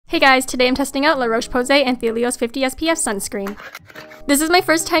Hey guys, today I'm testing out La Roche-Posay Anthelios 50 SPF sunscreen. This is my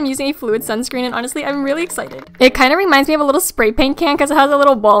first time using a fluid sunscreen and honestly I'm really excited. It kind of reminds me of a little spray paint can because it has a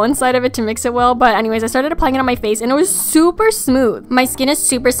little ball inside of it to mix it well, but anyways, I started applying it on my face and it was super smooth. My skin is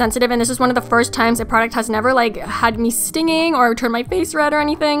super sensitive and this is one of the first times a product has never had me stinging or turned my face red or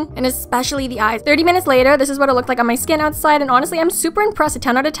anything, and especially the eyes. 30 minutes later, this is what it looked like on my skin outside, and honestly I'm super impressed. A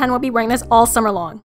 10 out of 10 will be wearing this all summer long.